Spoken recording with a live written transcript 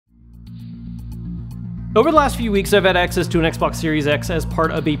Over the last few weeks, I've had access to an Xbox Series X as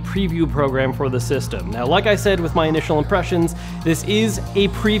part of a preview program for the system. Now, like I said with my initial impressions, this is a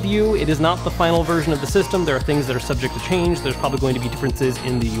preview. It is not the final version of the system. There are things that are subject to change. There's probably going to be differences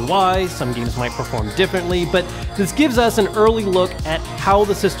in the UI. Some games might perform differently, but this gives us an early look at how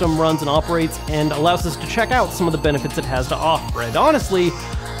the system runs and operates and allows us to check out some of the benefits it has to offer. And honestly,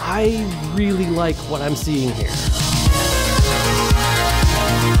 I really like what I'm seeing here.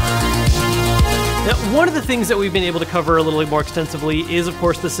 Now, one of the things that we've been able to cover a little bit more extensively is, of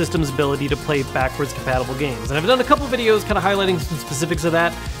course, the system's ability to play backwards compatible games. And I've done a couple videos kind of highlighting some specifics of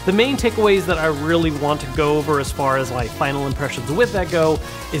that. The main takeaways that I really want to go over as far as my final impressions with that go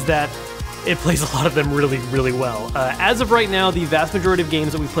is that it plays a lot of them really, really well. As of right now, the vast majority of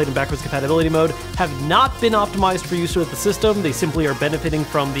games that we've played in backwards compatibility mode have not been optimized for use with the system. They simply are benefiting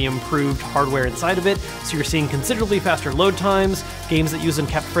from the improved hardware inside of it, so you're seeing considerably faster load times. Games that use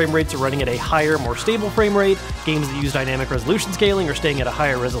uncapped frame rates are running at a higher, more stable frame rate. Games that use dynamic resolution scaling are staying at a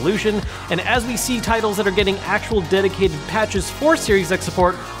higher resolution. And as we see titles that are getting actual dedicated patches for Series X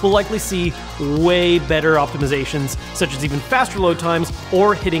support, we'll likely see way better optimizations, such as even faster load times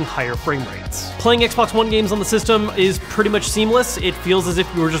or hitting higher frame rates. Playing Xbox One games on the system is pretty much seamless. It feels as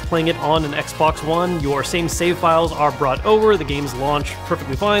if you were just playing it on an Xbox One. Your same save files are brought over, the games launch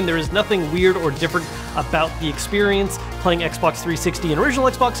perfectly fine. There is nothing weird or different about the experience. Playing Xbox 360 and original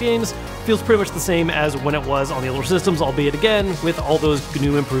Xbox games feels pretty much the same as when it was on the older systems, albeit again with all those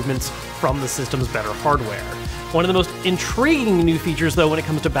new improvements from the system's better hardware. One of the most intriguing new features, though, when it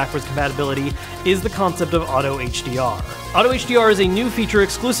comes to backwards compatibility is the concept of Auto HDR. Auto HDR is a new feature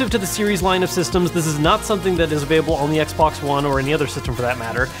exclusive to the series line of systems. This is not something that is available on the Xbox One or any other system for that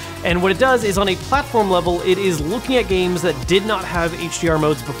matter. And what it does is, on a platform level, it is looking at games that did not have HDR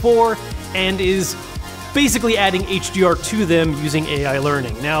modes before and is basically adding HDR to them using AI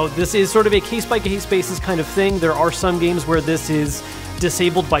learning. Now, this is sort of a case-by-case basis kind of thing. There are some games where this is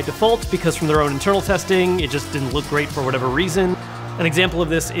disabled by default because from their own internal testing, it just didn't look great for whatever reason. An example of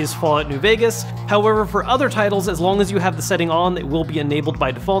this is Fallout New Vegas. However, for other titles, as long as you have the setting on, it will be enabled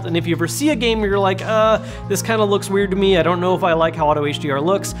by default. And if you ever see a game where you're like, this kind of looks weird to me, I don't know if I like how Auto HDR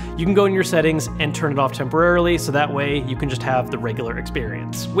looks, you can go in your settings and turn it off temporarily, so that way you can just have the regular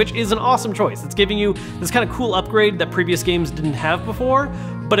experience, which is an awesome choice. It's giving you this kind of cool upgrade that previous games didn't have before,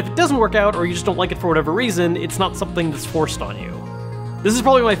 but if it doesn't work out or you just don't like it for whatever reason, it's not something that's forced on you. This is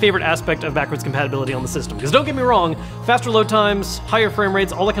probably my favorite aspect of backwards compatibility on the system, because don't get me wrong, faster load times, higher frame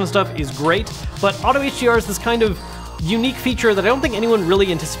rates, all that kind of stuff is great, but Auto HDR is this kind of unique feature that I don't think anyone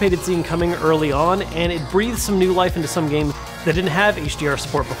really anticipated seeing coming early on, and it breathes some new life into some games that didn't have HDR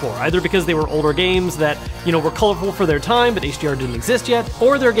support before, either because they were older games that, were colorful for their time, but HDR didn't exist yet,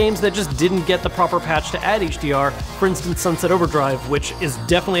 or they're games that just didn't get the proper patch to add HDR, for instance Sunset Overdrive, which is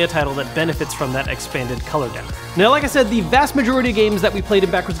definitely a title that benefits from that expanded color depth. Now, like I said, the vast majority of games that we played in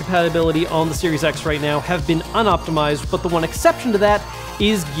backwards compatibility on the Series X right now have been unoptimized, but the one exception to that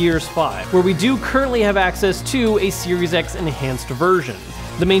is Gears 5, where we do currently have access to a Series X enhanced version.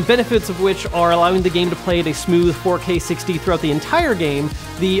 The main benefits of which are allowing the game to play at a smooth 4K 60 throughout the entire game.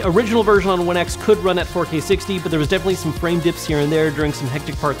 The original version on One X could run at 4K 60, but there was definitely some frame dips here and there during some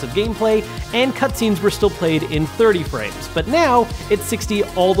hectic parts of gameplay, and cutscenes were still played in 30 frames. But now, it's 60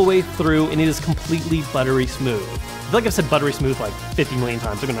 all the way through, and it is completely buttery smooth. I feel like I've said buttery smooth like 50 million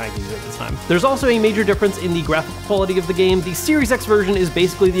times. I'm gonna not use it this time. There's also a major difference in the graphical quality of the game. The Series X version is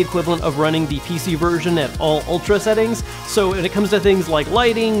basically the equivalent of running the PC version at all ultra settings. So when it comes to things like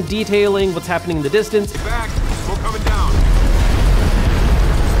lighting, detailing, what's happening in the distance, get back, smoke coming down.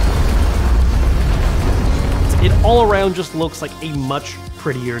 It all around just looks like a much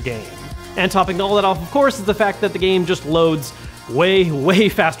prettier game. And topping all that off, of course, is the fact that the game just loads way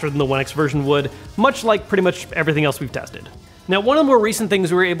faster than the One X version would, much like pretty much everything else we've tested. Now, one of the more recent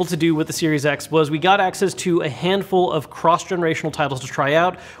things we were able to do with the Series X was we got access to a handful of cross-generational titles to try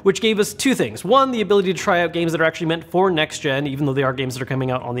out, which gave us two things. One, the ability to try out games that are actually meant for next-gen, even though they are games that are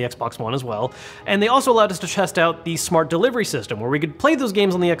coming out on the Xbox One as well. And they also allowed us to test out the smart delivery system, where we could play those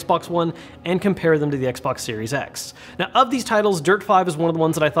games on the Xbox One and compare them to the Xbox Series X. Now, of these titles, Dirt 5 is one of the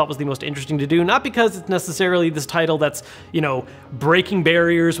ones that I thought was the most interesting to do, not because it's necessarily this title that's, breaking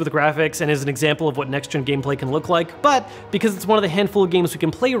barriers with graphics and is an example of what next-gen gameplay can look like, but because it's one of the handful of games we can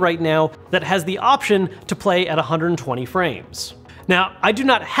play right now that has the option to play at 120 frames. Now, I do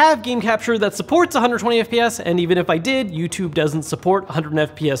not have game capture that supports 120 FPS, and even if I did, YouTube doesn't support 100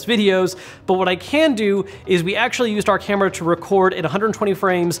 FPS videos, but what I can do is we actually used our camera to record at 120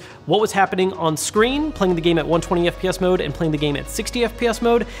 frames what was happening on screen, playing the game at 120 FPS mode and playing the game at 60 FPS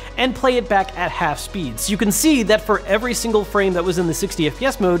mode, and play it back at half speed. So you can see that for every single frame that was in the 60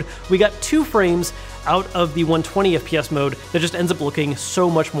 FPS mode, we got 2 frames out of the 120 FPS mode that just ends up looking so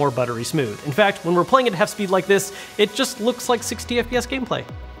much more buttery smooth. In fact, when we're playing at half speed like this, it just looks like 60 FPS gameplay.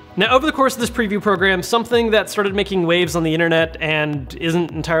 Now, over the course of this preview program, something that started making waves on the internet and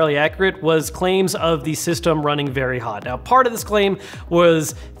isn't entirely accurate was claims of the system running very hot. Now, part of this claim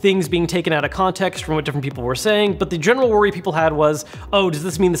was things being taken out of context from what different people were saying, but the general worry people had was, oh, does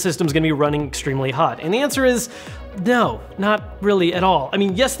this mean the system's gonna be running extremely hot? And the answer is, no, not really at all. I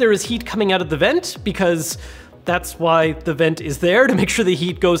mean, yes, there is heat coming out of the vent, because that's why the vent is there, to make sure the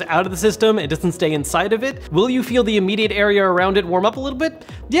heat goes out of the system and doesn't stay inside of it. Will you feel the immediate area around it warm up a little bit?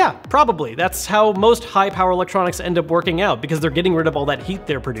 Yeah, probably. That's how most high power electronics end up working out, because they're getting rid of all that heat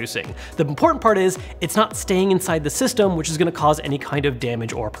they're producing. The important part is it's not staying inside the system, which is going to cause any kind of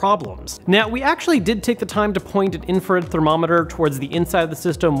damage or problems. Now, we actually did take the time to point an infrared thermometer towards the inside of the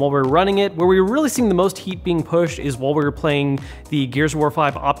system while we were running it. Where we were really seeing the most heat being pushed is while we were playing the Gears of War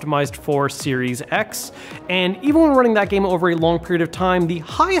 5 optimized for Series X. And even when running that game over a long period of time, the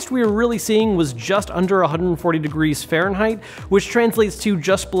highest we were really seeing was just under 140 degrees Fahrenheit, which translates to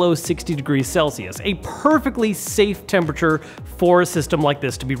just below 60 degrees Celsius, a perfectly safe temperature for a system like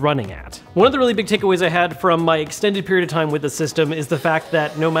this to be running at. One of the really big takeaways I had from my extended period of time with the system is the fact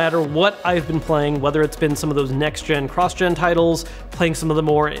that no matter what I've been playing, whether it's been some of those next-gen, cross-gen titles, playing some of the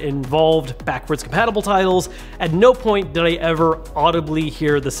more involved, backwards compatible titles, at no point did I ever audibly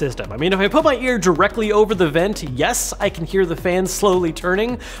hear the system. I mean, if I put my ear directly over the vent, yes, I can hear the fan slowly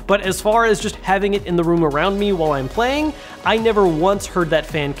turning, but as far as just having it in the room around me while I'm playing, I never once heard that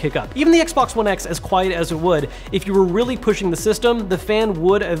fan kick up. Even the Xbox One X, as quiet as it would, if you were really pushing the system, the fan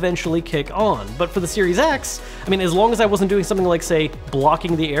would eventually kick on. But for the Series X, I mean, as long as I wasn't doing something like, say,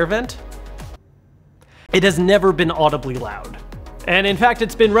 blocking the air vent, it has never been audibly loud. And in fact,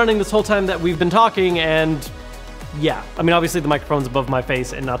 it's been running this whole time that we've been talking, and yeah, I mean, obviously the microphone's above my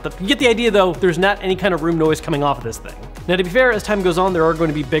face and not the... You get the idea though, there's not any kind of room noise coming off of this thing. Now, to be fair, as time goes on, there are going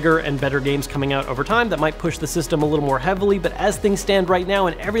to be bigger and better games coming out over time that might push the system a little more heavily, but as things stand right now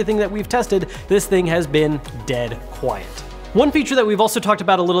and everything that we've tested, this thing has been dead quiet. One feature that we've also talked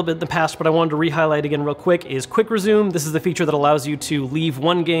about a little bit in the past, but I wanted to re-highlight again real quick, is Quick Resume. This is the feature that allows you to leave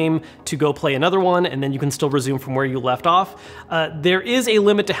one game to go play another one, and then you can still resume from where you left off. There is a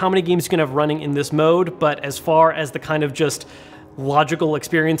limit to how many games you can have running in this mode, but as far as the kind of just logical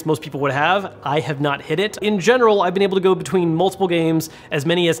experience most people would have, I have not hit it. In general, I've been able to go between multiple games, as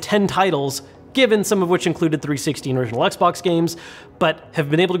many as 10 titles, given some of which included 360 and original Xbox games, but have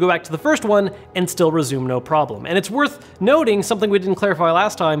been able to go back to the first one and still resume no problem. And it's worth noting, something we didn't clarify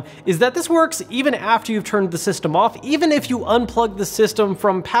last time, is that this works even after you've turned the system off. Even if you unplug the system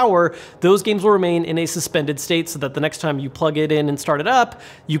from power, those games will remain in a suspended state so that the next time you plug it in and start it up,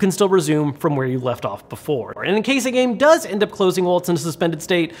 you can still resume from where you left off before. And in case a game does end up closing while it's in a suspended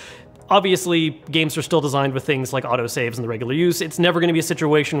state, obviously, games are still designed with things like autosaves and the regular use. It's never going to be a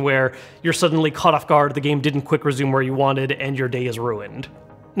situation where you're suddenly caught off guard, the game didn't quick resume where you wanted, and your day is ruined.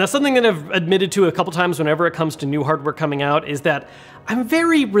 Now, something that I've admitted to a couple times whenever it comes to new hardware coming out is that I'm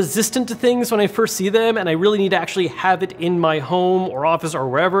very resistant to things when I first see them, and I really need to actually have it in my home or office or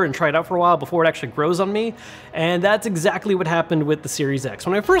wherever and try it out for a while before it actually grows on me. And that's exactly what happened with the Series X.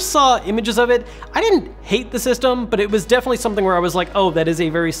 When I first saw images of it, I didn't hate the system, but it was definitely something where I was like, oh, that is a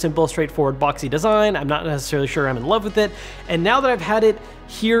very simple, straightforward, boxy design. I'm not necessarily sure I'm in love with it. And now that I've had it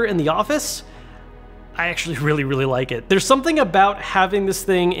here in the office, I actually really, really like it. There's something about having this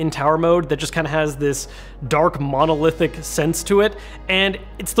thing in tower mode that just kind of has this dark, monolithic sense to it, and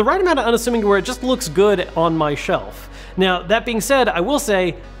it's the right amount of unassuming to where it just looks good on my shelf. Now, that being said, I will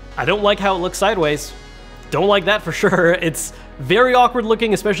say, I don't like how it looks sideways. Don't like that for sure. It's very awkward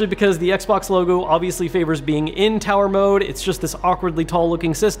looking, especially because the Xbox logo obviously favors being in tower mode. It's just this awkwardly tall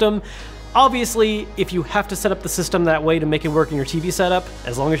looking system. Obviously, if you have to set up the system that way to make it work in your TV setup,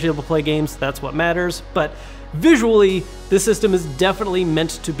 as long as you're able to play games, that's what matters. But visually, this system is definitely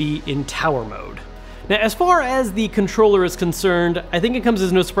meant to be in tower mode. Now, as far as the controller is concerned, I think it comes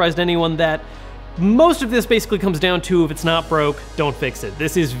as no surprise to anyone that most of this basically comes down to, if it's not broke, don't fix it.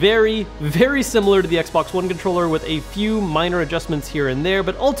 This is very, very similar to the Xbox One controller with a few minor adjustments here and there,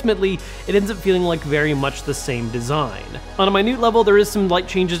 but ultimately it ends up feeling like very much the same design. On a minute level, there is some light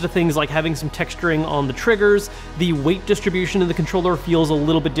changes to things like having some texturing on the triggers. The weight distribution of the controller feels a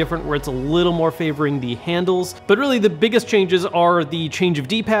little bit different, where it's a little more favoring the handles. But really the biggest changes are the change of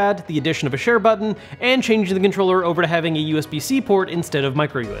D-pad, the addition of a share button, and changing the controller over to having a USB-C port instead of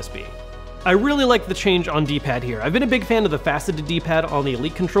micro USB. I really like the change on D-pad here. I've been a big fan of the faceted D-pad on the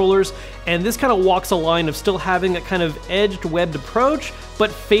Elite controllers, and this kind of walks a line of still having that kind of edged, webbed approach,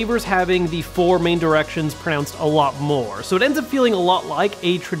 but favors having the 4 main directions pronounced a lot more. So it ends up feeling a lot like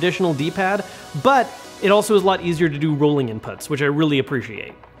a traditional D-pad, but it also is a lot easier to do rolling inputs, which I really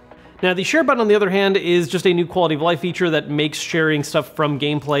appreciate. Now, the share button, on the other hand, is just a new quality of life feature that makes sharing stuff from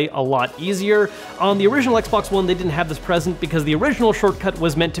gameplay a lot easier. On the original Xbox One, they didn't have this present because the original shortcut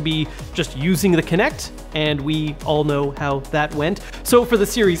was meant to be just using the Kinect, and we all know how that went. So for the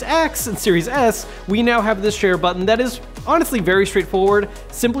Series X and Series S, we now have this share button that is honestly very straightforward.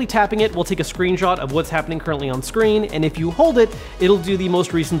 Simply tapping it will take a screenshot of what's happening currently on screen, and if you hold it, it'll do the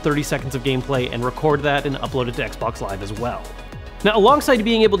most recent 30 seconds of gameplay and record that and upload it to Xbox Live as well. Now, alongside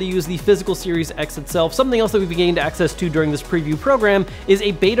being able to use the physical Series X itself, something else that we've gained access to during this preview program is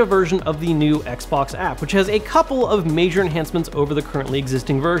a beta version of the new Xbox app, which has a couple of major enhancements over the currently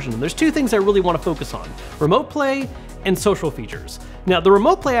existing version. There's 2 things I really want to focus on: remote play and social features. Now, the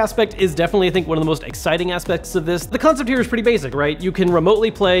remote play aspect is definitely, I think, one of the most exciting aspects of this. The concept here is pretty basic, right? You can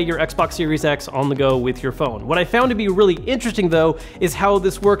remotely play your Xbox Series X on the go with your phone. What I found to be really interesting, though, is how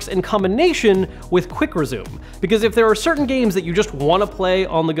this works in combination with Quick Resume. Because if there are certain games that you just want to play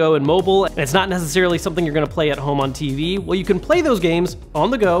on the go and mobile, and it's not necessarily something you're going to play at home on TV, well, you can play those games on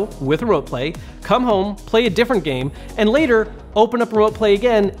the go with remote play, come home, play a different game, and later open up remote play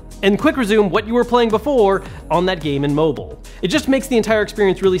again and quick resume what you were playing before on that game in mobile. It just makes the entire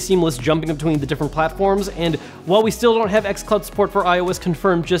experience really seamless, jumping between the different platforms, and while we still don't have xCloud support for iOS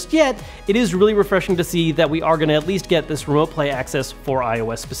confirmed just yet, it is really refreshing to see that we are going to at least get this remote play access for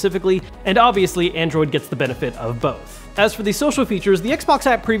iOS specifically, and obviously Android gets the benefit of both. As for the social features, the Xbox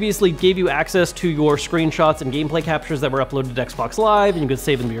app previously gave you access to your screenshots and gameplay captures that were uploaded to Xbox Live, and you could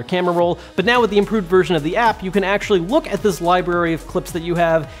save them to your camera roll, but now with the improved version of the app, you can actually look at this library of clips that you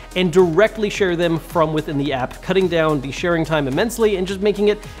have and directly share them from within the app, cutting down the sharing time immensely and just making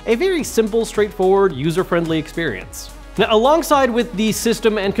it a very simple, straightforward, user-friendly experience. Now, alongside with the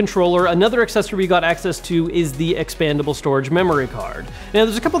system and controller, another accessory we got access to is the expandable storage memory card. Now,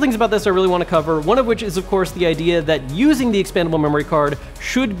 there's a couple things about this I really want to cover, one of which is, of course, the idea that using the expandable memory card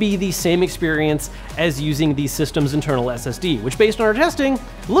should be the same experience as using the system's internal SSD, which, based on our testing,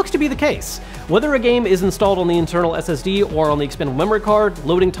 looks to be the case. Whether a game is installed on the internal SSD or on the expandable memory card,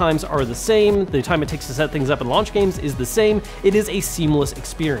 loading times are the same, the time it takes to set things up in launch games is the same, it is a seamless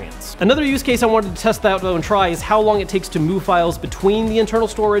experience. Another use case I wanted to test out though and try is how long it takes to move files between the internal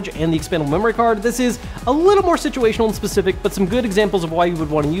storage and the expandable memory card. This is a little more situational and specific, but some good examples of why you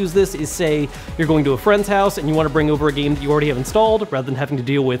would want to use this is, say, you're going to a friend's house and you want to bring over a game that you already have installed rather than having to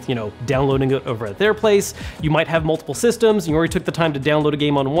deal with, downloading it over at their place. You might have multiple systems, and you already took the time to download a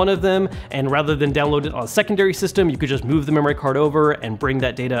game on one of them, and rather than download it on a secondary system, you could just move the memory card over and bring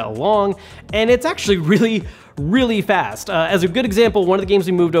that data along, and it's actually really fast. As a good example, one of the games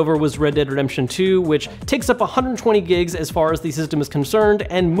we moved over was Red Dead Redemption 2, which takes up 120 gigs as far as the system is concerned,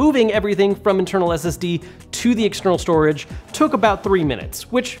 and moving everything from internal SSD to the external storage took about 3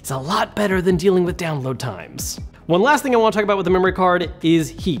 minutes, which is a lot better than dealing with download times. One last thing I want to talk about with the memory card is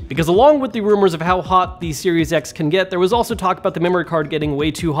heat, because along with the rumors of how hot the Series X can get, there was also talk about the memory card getting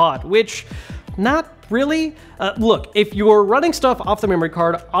way too hot, which, not really. Look, if you're running stuff off the memory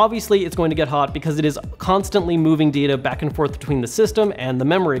card, obviously it's going to get hot because it is constantly moving data back and forth between the system and the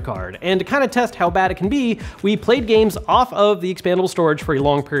memory card. And to kind of test how bad it can be, we played games off of the expandable storage for a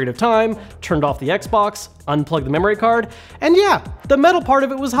long period of time, turned off the Xbox, unplugged the memory card, and yeah, the metal part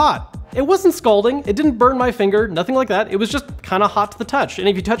of it was hot. It wasn't scalding, it didn't burn my finger, nothing like that. It was just kind of hot to the touch. And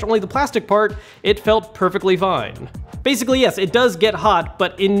if you touch only the plastic part, it felt perfectly fine. Basically, yes, it does get hot,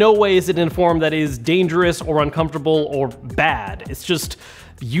 but in no way is it in a form that is dangerous or uncomfortable or bad. It's just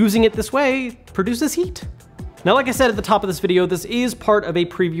using it this way produces heat. Now, like I said at the top of this video, this is part of a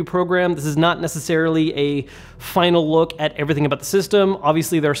preview program. This is not necessarily a final look at everything about the system.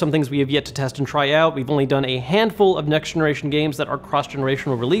 Obviously, there are some things we have yet to test and try out. We've only done a handful of next-generation games that are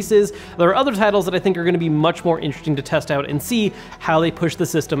cross-generational releases. There are other titles that I think are going to be much more interesting to test out and see how they push the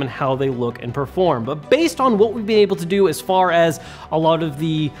system and how they look and perform. But based on what we've been able to do as far as a lot of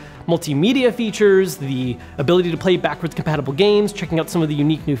the multimedia features, the ability to play backwards compatible games, checking out some of the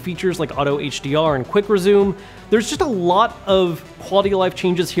unique new features like auto HDR and quick resume, there's just a lot of quality of life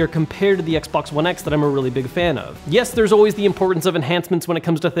changes here compared to the Xbox One X that I'm a really big fan of. Yes, there's always the importance of enhancements when it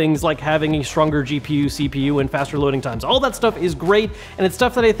comes to things like having a stronger GPU, CPU, and faster loading times. All that stuff is great, and it's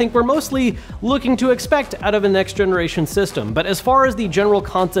stuff that I think we're mostly looking to expect out of a next generation system. But as far as the general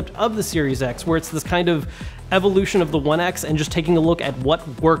concept of the Series X, where it's this kind of evolution of the One X and just taking a look at what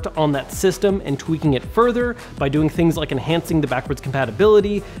worked on that system and tweaking it further by doing things like enhancing the backwards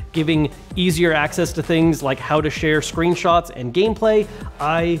compatibility, giving easier access to things like how to share screenshots and gameplay.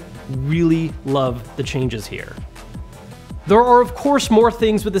 I really love the changes here. There are of course more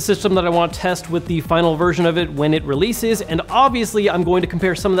things with the system that I want to test with the final version of it when it releases, and obviously I'm going to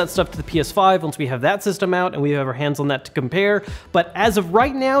compare some of that stuff to the PS5 once we have that system out and we have our hands on that to compare, but as of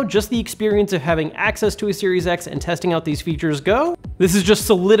right now, just the experience of having access to a Series X and testing out these features this has just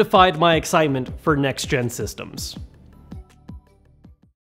solidified my excitement for next-gen systems.